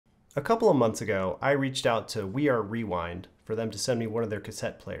A couple of months ago, I reached out to We Are Rewind for them to send me one of their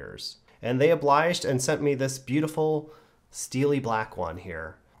cassette players. And they obliged and sent me this beautiful steely black one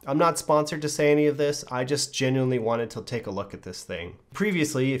here. I'm not sponsored to say any of this, I just genuinely wanted to take a look at this thing.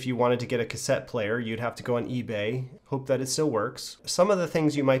 Previously, if you wanted to get a cassette player, you'd have to go on eBay, hope that it still works. Some of the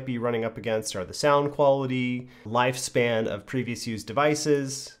things you might be running up against are the sound quality, lifespan of previous used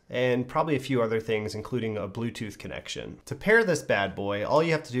devices, and probably a few other things, including a Bluetooth connection. To pair this bad boy, all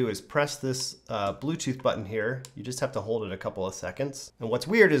you have to do is press this Bluetooth button here. You just have to hold it a couple of seconds. And what's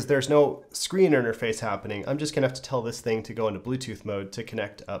weird is there's no screen interface happening. I'm just gonna have to tell this thing to go into Bluetooth mode to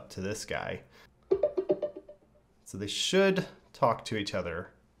connect up to this guy. So they should talk to each other.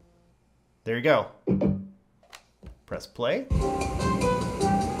 There you go. Press play.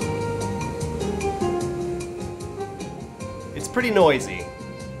 It's pretty noisy.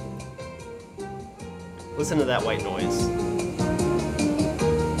 Listen to that white noise.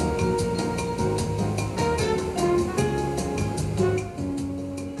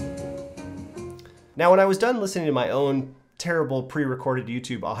 Now, when I was done listening to my own terrible pre-recorded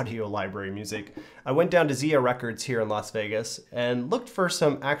YouTube audio library music, I went down to Zia Records here in Las Vegas and looked for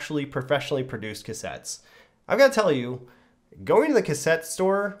some actually professionally produced cassettes. I've got to tell you, going to the cassette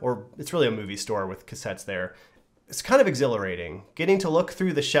store, or it's really a movie store with cassettes there, it's kind of exhilarating. Getting to look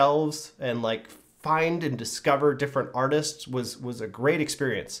through the shelves and like find and discover different artists was a great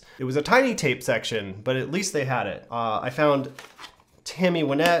experience. It was a tiny tape section, but at least they had it. I found Tammy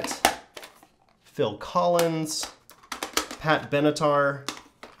Wynette, Phil Collins, Pat Benatar,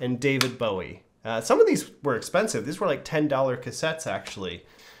 and David Bowie. Some of these were expensive. These were like $10 cassettes, actually.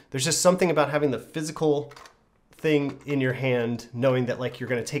 There's just something about having the physical thing in your hand, knowing that like you're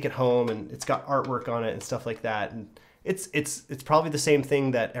gonna take it home and it's got artwork on it and stuff like that. And it's probably the same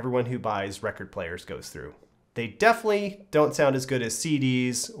thing that everyone who buys record players goes through. They definitely don't sound as good as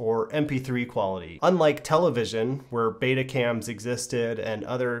CDs or MP3 quality. Unlike television, where Betacams existed and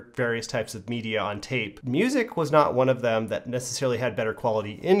other various types of media on tape, music was not one of them that necessarily had better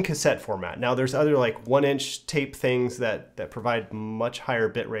quality in cassette format. Now there's other like 1-inch tape things that provide much higher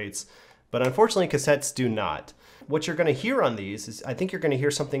bit rates, but unfortunately cassettes do not. What you're gonna hear on these is, I think you're gonna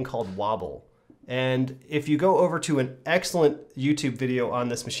hear something called wobble. And if you go over to an excellent YouTube video on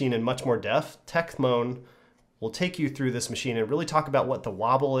this machine in much more depth, Techmoan will take you through this machine and really talk about what the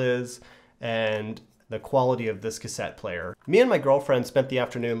wobble is and the quality of this cassette player. Me and my girlfriend spent the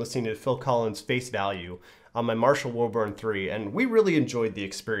afternoon listening to Phil Collins' Face Value on my Marshall Wilburn III, and we really enjoyed the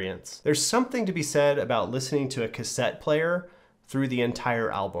experience. There's something to be said about listening to a cassette player through the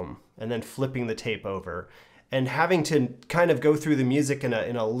entire album and then flipping the tape over and having to kind of go through the music in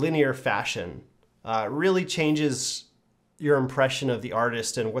a linear fashion. Really changes your impression of the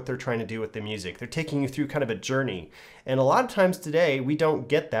artist and what they're trying to do with the music. They're taking you through kind of a journey. And a lot of times today, we don't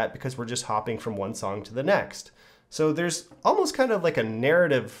get that because we're just hopping from one song to the next. So there's almost kind of like a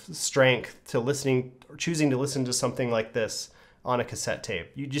narrative strength to listening or choosing to listen to something like this on a cassette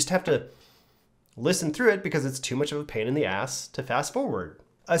tape. You just have to listen through it because it's too much of a pain in the ass to fast forward.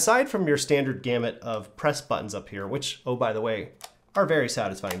 Aside from your standard gamut of press buttons up here, which, oh, by the way, are very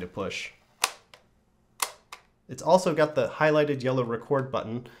satisfying to push, it's also got the highlighted yellow record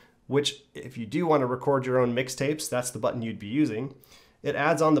button, which if you do want to record your own mixtapes, that's the button you'd be using. It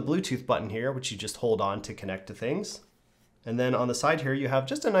adds on the Bluetooth button here, which you just hold on to connect to things. And then on the side here, you have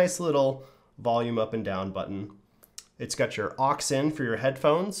just a nice little volume up and down button. It's got your aux in for your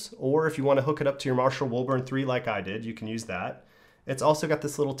headphones, or if you want to hook it up to your Marshall Wilburn III like I did, you can use that. It's also got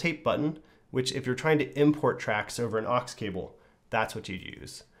this little tape button, which if you're trying to import tracks over an aux cable, that's what you'd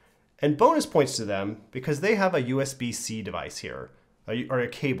use. And bonus points to them because they have a USB-C device here, or a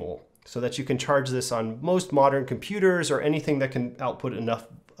cable, so that you can charge this on most modern computers or anything that can output enough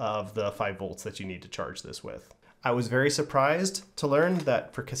of the 5 volts that you need to charge this with. I was very surprised to learn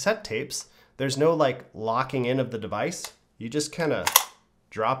that for cassette tapes, there's no like locking in of the device. You just kind of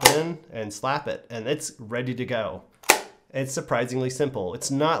drop in and slap it and it's ready to go. It's surprisingly simple.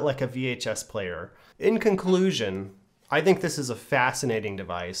 It's not like a VHS player. In conclusion, I think this is a fascinating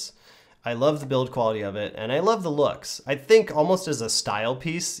device. I love the build quality of it, and I love the looks. I think almost as a style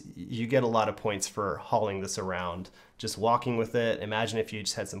piece, you get a lot of points for hauling this around. Just walking with it, imagine if you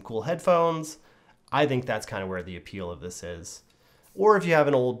just had some cool headphones. I think that's kind of where the appeal of this is. Or if you have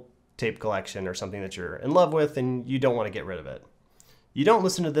an old tape collection or something that you're in love with and you don't want to get rid of it. You don't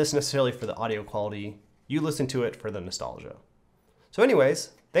listen to this necessarily for the audio quality, you listen to it for the nostalgia. So anyways,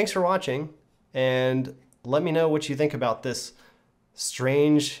 thanks for watching, and let me know what you think about this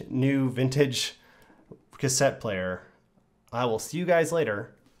strange new vintage cassette player. I will see you guys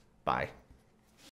later. Bye.